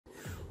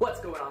What's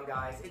going on,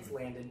 guys? It's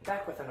Landon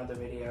back with another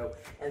video,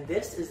 and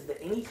this is the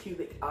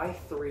Anycubic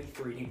i3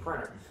 3D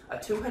printer, a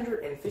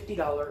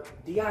 $250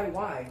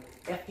 DIY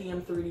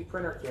FDM 3D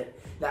printer kit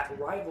that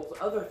rivals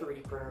other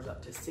 3D printers up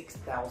to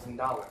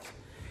 $6,000.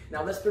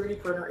 Now, this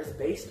 3D printer is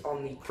based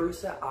on the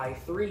Prusa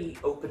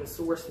i3 open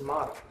source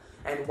model,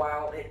 and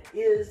while it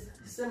is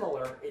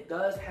similar, it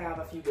does have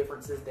a few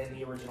differences than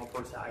the original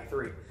Prusa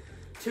i3.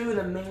 Two of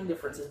the main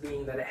differences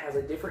being that it has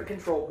a different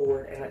control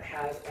board and it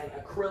has an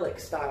acrylic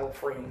style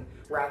frame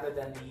rather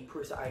than the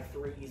Prusa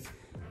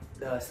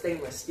i3's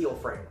stainless steel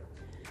frame.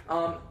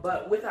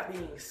 But with that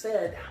being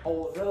said,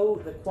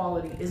 although the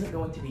quality isn't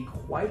going to be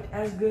quite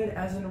as good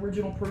as an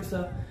original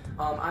Prusa,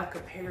 I've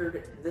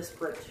compared this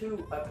print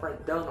to a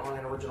print done on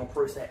an original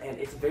Prusa, and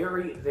it's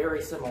very,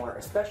 very similar,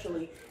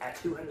 especially at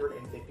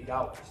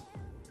 $250.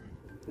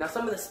 Now,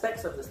 some of the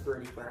specs of this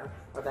 3D printer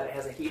are that it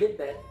has a heated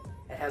bed,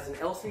 it has an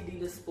LCD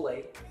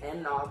display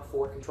and knob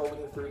for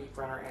controlling the 3D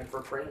printer and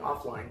for printing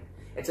offline.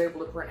 It's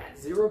able to print at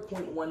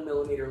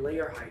 0.1mm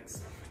layer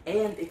heights,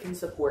 and it can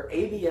support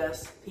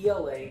ABS,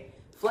 PLA,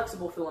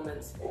 flexible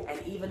filaments,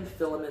 and even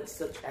filaments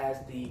such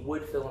as the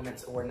wood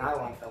filaments or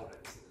nylon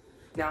filaments.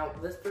 Now,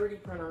 this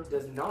 3D printer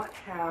does not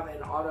have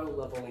an auto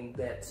leveling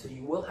bed, so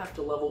you will have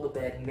to level the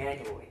bed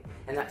manually.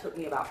 And that took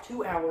me about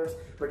 2 hours,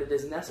 but it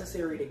is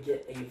necessary to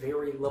get a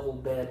very level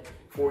bed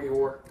for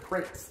your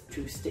prints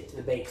to stick to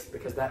the base,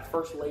 because that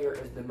first layer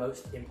is the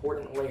most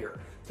important layer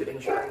to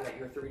ensuring that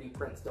your 3D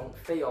prints don't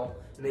fail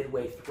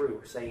midway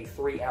through, say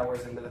 3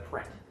 hours into the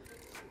print.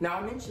 Now,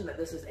 I mentioned that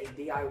this is a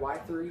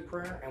DIY 3D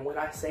printer, and when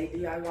I say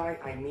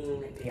DIY, I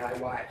mean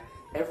DIY.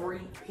 Every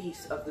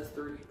piece of this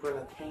 3D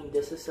printer came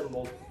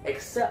disassembled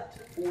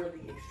except for the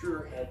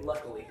extruder head,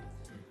 luckily.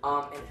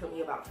 And it took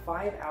me about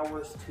 5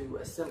 hours to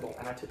assemble,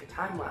 and I took a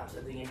time lapse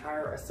of the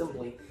entire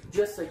assembly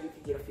just so you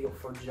could get a feel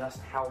for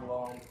just how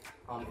long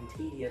and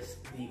tedious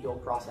the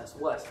build process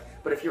was.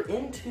 But if you're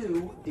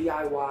into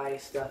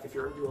DIY stuff, if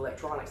you're into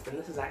electronics, then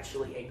this is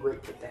actually a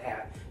great kit to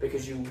have,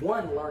 because you,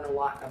 one, learn a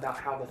lot about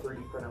how the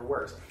 3D printer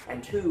works,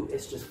 and two,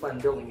 it's just fun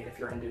building it if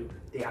you're into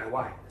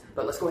DIY.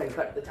 But let's go ahead and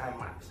cut the time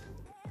lapse.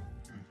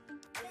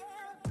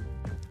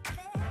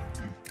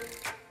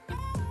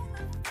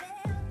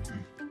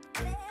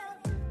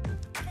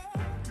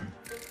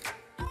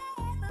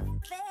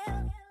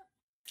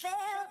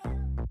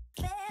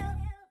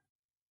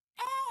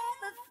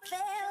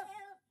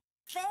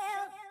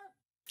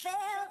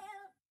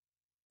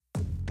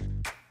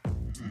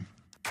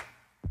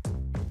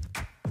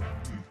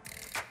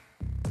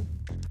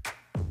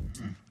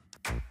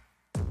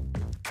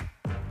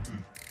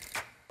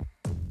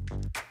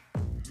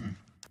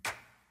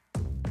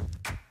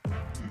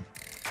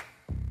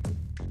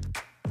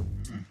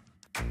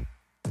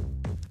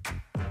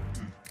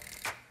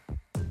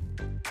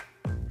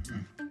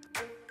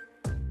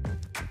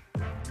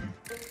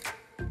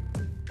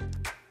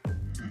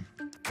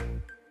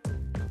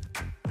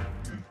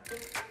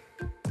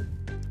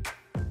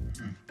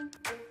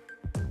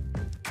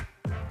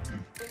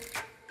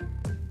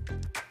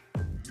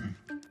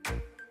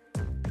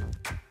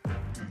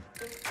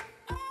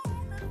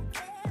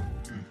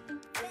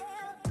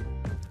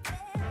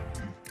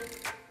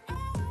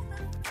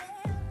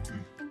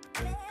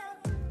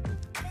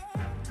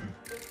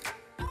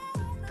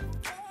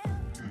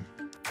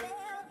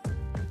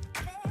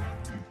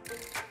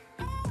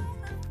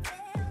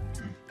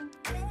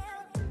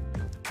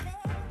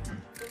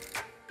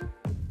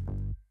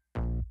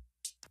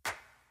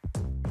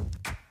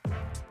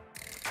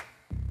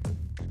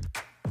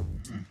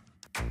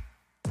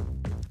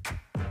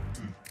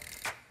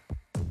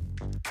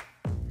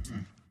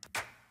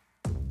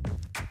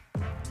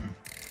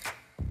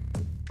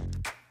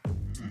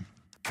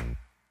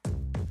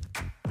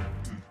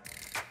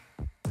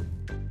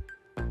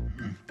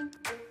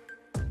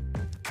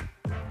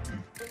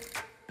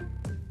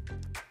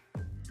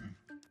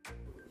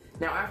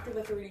 Now, after the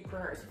 3D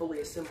printer is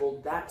fully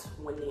assembled, that's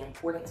when the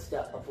important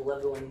step of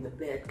leveling the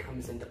bed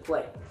comes into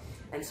play.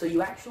 And so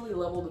you actually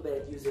level the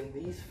bed using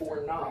these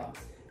 4 knobs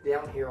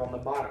down here on the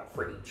bottom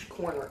for each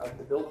corner of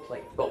the build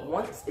plate. But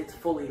once it's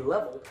fully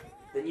leveled,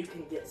 then you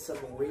can get some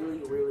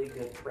really, really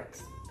good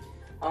prints.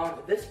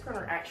 This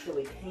printer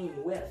actually came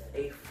with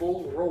a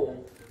full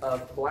roll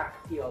of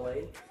black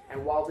PLA,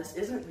 and while this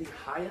isn't the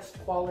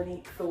highest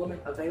quality filament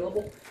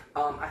available,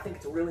 I think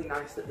it's really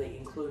nice that they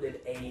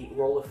included a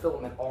roll of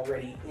filament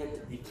already in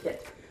the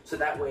kit, so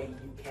that way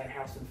you can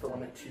have some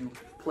filament to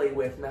play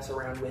with, mess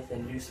around with,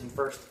 and do some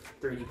first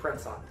 3D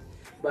prints on.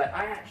 But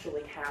I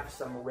actually have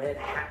some red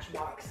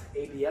Hatchbox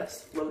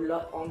ABS loaded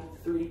up onto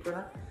the 3D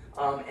printer,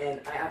 and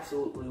I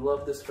absolutely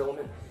love this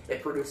filament.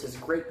 It produces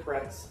great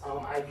prints.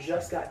 I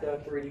just got done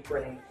 3D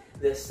printing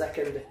this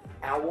second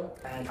owl,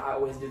 and I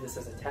always do this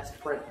as a test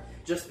print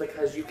just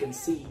because you can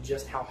see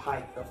just how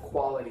high of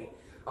quality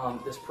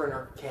this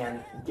printer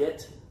can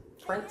get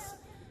prints.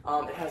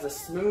 It has a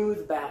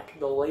smooth back,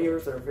 the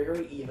layers are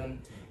very even,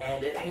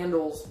 and it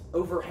handles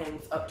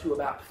overhangs up to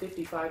about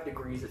 55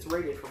 degrees. It's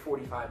rated for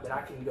 45, but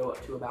I can go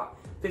up to about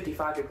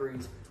 55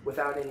 degrees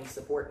without any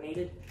support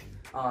needed.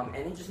 and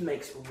it just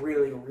makes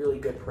really, really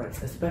good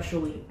prints,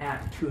 especially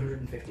at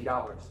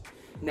 $250.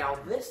 Now,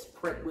 this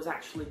print was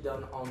actually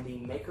done on the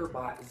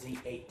MakerBot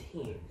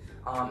Z18,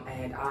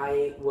 and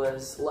I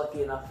was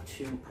lucky enough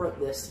to print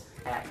this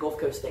at Gulf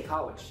Coast State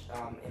College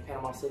in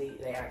Panama City.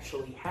 They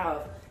actually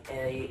have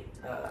a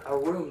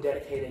room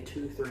dedicated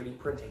to 3D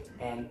printing,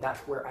 and that's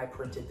where I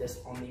printed this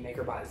on the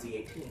MakerBot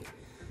Z18.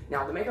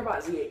 Now, the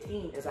MakerBot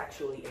Z18 is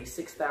actually a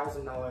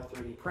 $6,000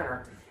 3D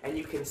printer, and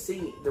you can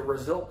see the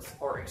results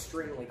are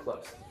extremely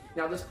close.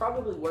 Now, this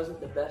probably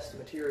wasn't the best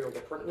material to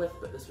print with,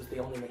 but this was the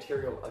only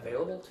material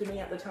available to me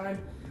at the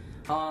time.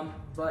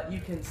 But you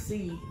can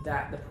see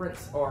that the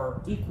prints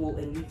are equal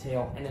in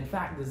detail, and in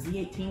fact, the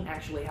Z18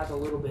 actually has a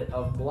little bit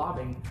of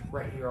blobbing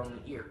right here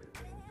on the ear.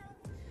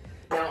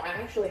 Now, I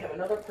actually have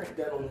another print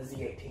done on the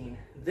Z18.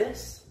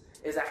 This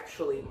is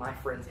actually my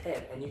friend's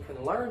head, and you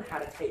can learn how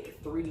to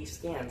take 3D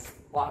scans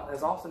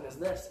as awesome as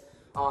this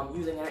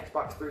using an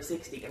Xbox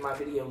 360 in my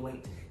video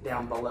linked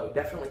down below.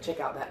 Definitely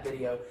check out that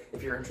video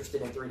if you're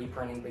interested in 3D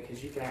printing,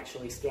 because you can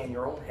actually scan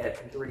your own head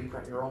and 3D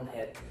print your own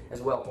head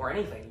as well, or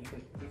anything. You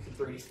can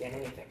 3D scan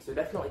anything. So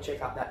definitely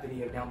check out that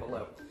video down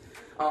below.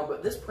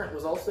 But this print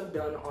was also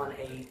done on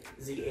a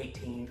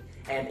Z18,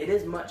 and it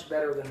is much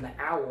better than the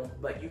Owl,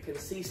 but you can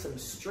see some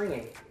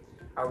stringing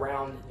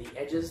around the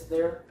edges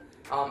there.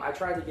 I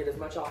tried to get as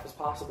much off as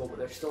possible, but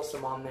there's still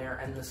some on there,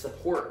 and the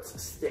supports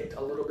stick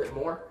a little bit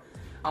more.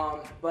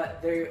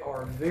 But they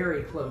are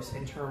very close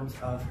in terms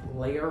of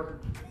layer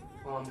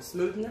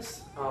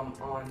smoothness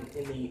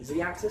in the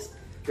Z-axis.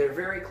 They're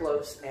very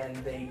close, and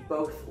they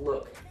both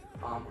look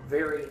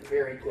very,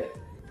 very good.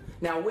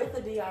 Now, with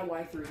a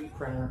DIY 3D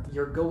printer,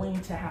 you're going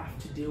to have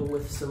to deal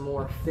with some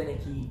more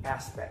finicky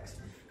aspects.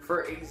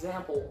 For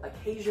example,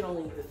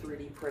 occasionally the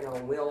 3D printer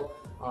will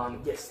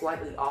get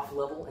slightly off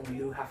level, and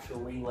you do have to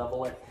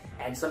re-level it,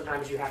 and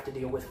sometimes you have to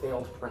deal with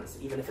failed prints.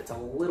 Even if it's a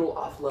little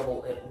off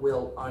level, it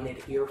will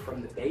unadhere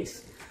from the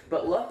base.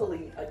 But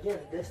luckily, again,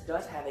 this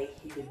does have a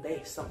heated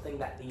base, something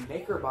that the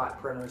MakerBot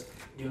printers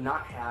do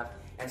not have,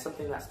 and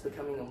something that's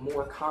becoming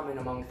more common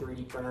among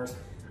 3D printers,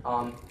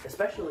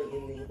 especially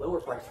in the lower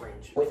price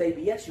range. With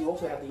ABS, you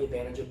also have the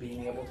advantage of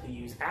being able to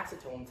use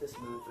acetone to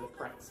smooth the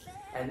prints.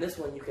 And this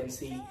one, you can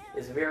see,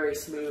 is very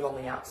smooth on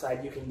the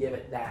outside. You can give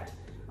it that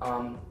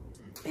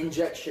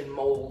injection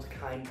mold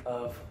kind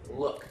of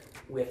look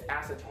with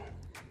acetone,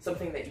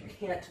 something that you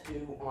can't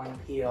do on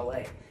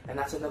PLA. And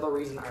that's another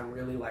reason I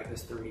really like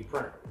this 3D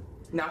printer.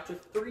 Now, to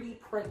 3D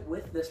print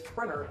with this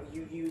printer,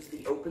 you use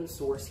the open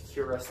source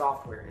Cura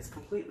software. It's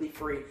completely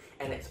free,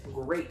 and it's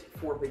great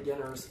for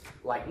beginners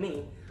like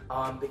me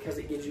because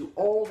it gives you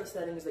all the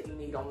settings that you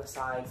need on the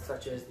side,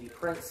 such as the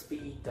print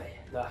speed,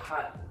 the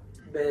hot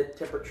bed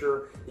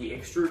temperature, the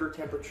extruder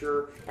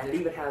temperature, and it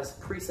even has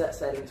preset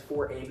settings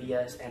for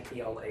ABS and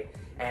PLA.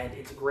 And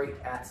it's great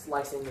at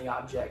slicing the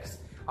objects.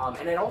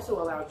 And it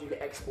also allows you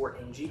to export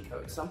in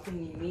G-code, something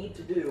you need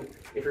to do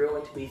if you're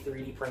going to be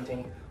 3D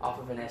printing off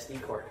of an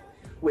SD card.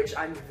 Which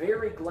I'm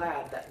very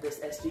glad that this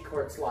SD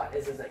card slot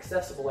is as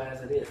accessible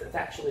as it is. It's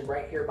actually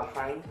right here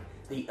behind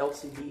the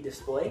LCD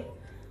display,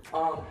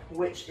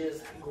 which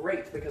is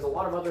great because a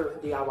lot of other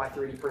DIY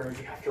 3D printers,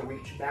 you have to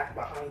reach back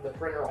behind the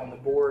printer on the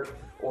board,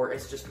 or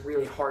it's just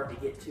really hard to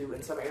get to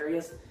in some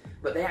areas.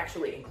 But they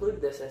actually included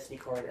this SD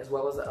card as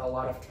well as a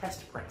lot of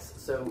test prints.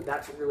 So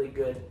that's really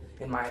good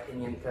in my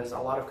opinion, because a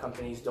lot of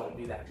companies don't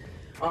do that.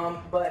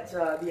 But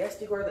the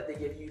SD card that they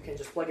give you, you can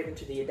just plug it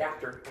into the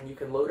adapter, and you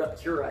can load up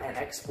Cura and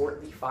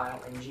export the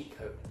file in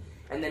G-code.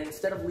 And then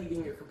instead of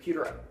leaving your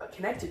computer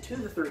connected to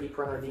the 3D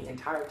printer the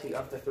entirety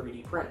of the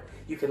 3D print,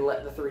 you can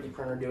let the 3D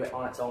printer do it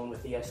on its own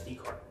with the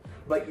SD card.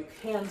 But you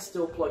can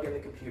still plug in the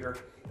computer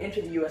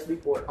into the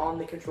USB port on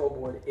the control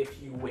board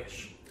if you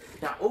wish.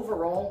 Now,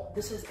 overall,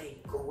 this is a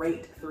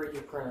great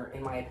 3D printer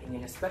in my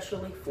opinion,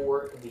 especially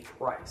for the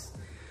price.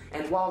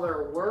 And while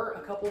there were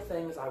a couple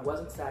things I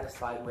wasn't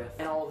satisfied with,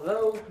 and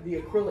although the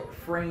acrylic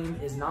frame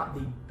is not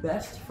the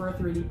best for a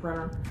 3D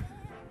printer,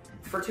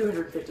 for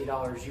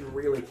 $250 you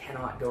really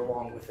cannot go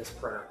wrong with this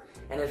printer.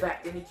 And in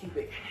fact,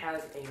 Anycubic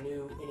has a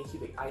new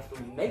Anycubic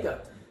i3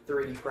 Mega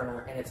 3D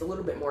printer, and it's a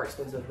little bit more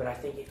expensive, but I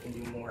think it can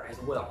do more as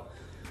well.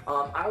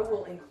 I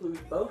will include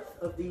both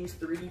of these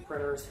 3D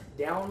printers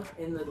down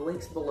in the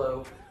links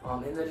below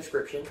in the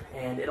description,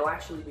 and it'll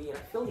actually be an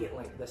affiliate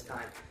link this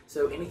time.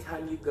 So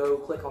anytime you go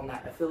click on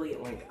that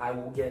affiliate link, I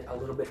will get a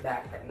little bit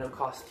back at no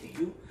cost to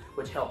you,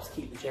 which helps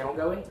keep the channel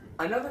going.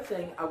 Another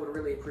thing I would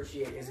really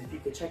appreciate is if you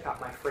could check out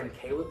my friend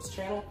Caleb's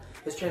channel.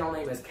 His channel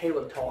name is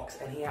Caleb Talks,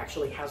 and he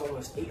actually has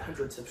almost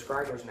 800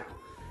 subscribers now.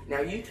 Now,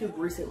 YouTube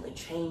recently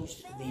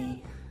changed the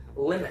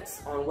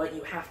limits on what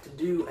you have to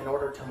do in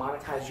order to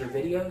monetize your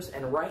videos,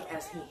 and right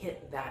as he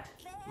hit that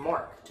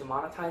mark to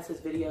monetize his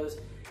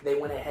videos, they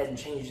went ahead and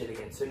changed it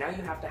again. So now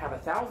you have to have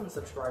 1,000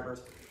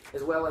 subscribers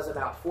as well as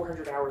about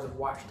 400 hours of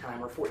watch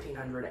time, or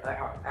 1,400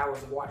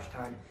 hours of watch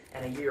time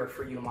in a year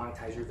for you to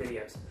monetize your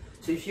videos.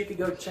 So if you could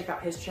go check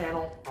out his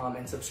channel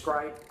and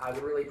subscribe, I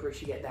would really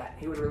appreciate that.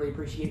 He would really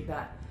appreciate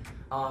that.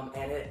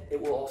 And it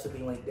will also be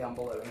linked down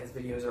below, and his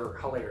videos are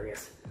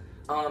hilarious.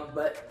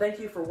 But thank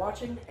you for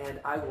watching,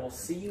 and I will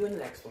see you in the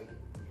next one.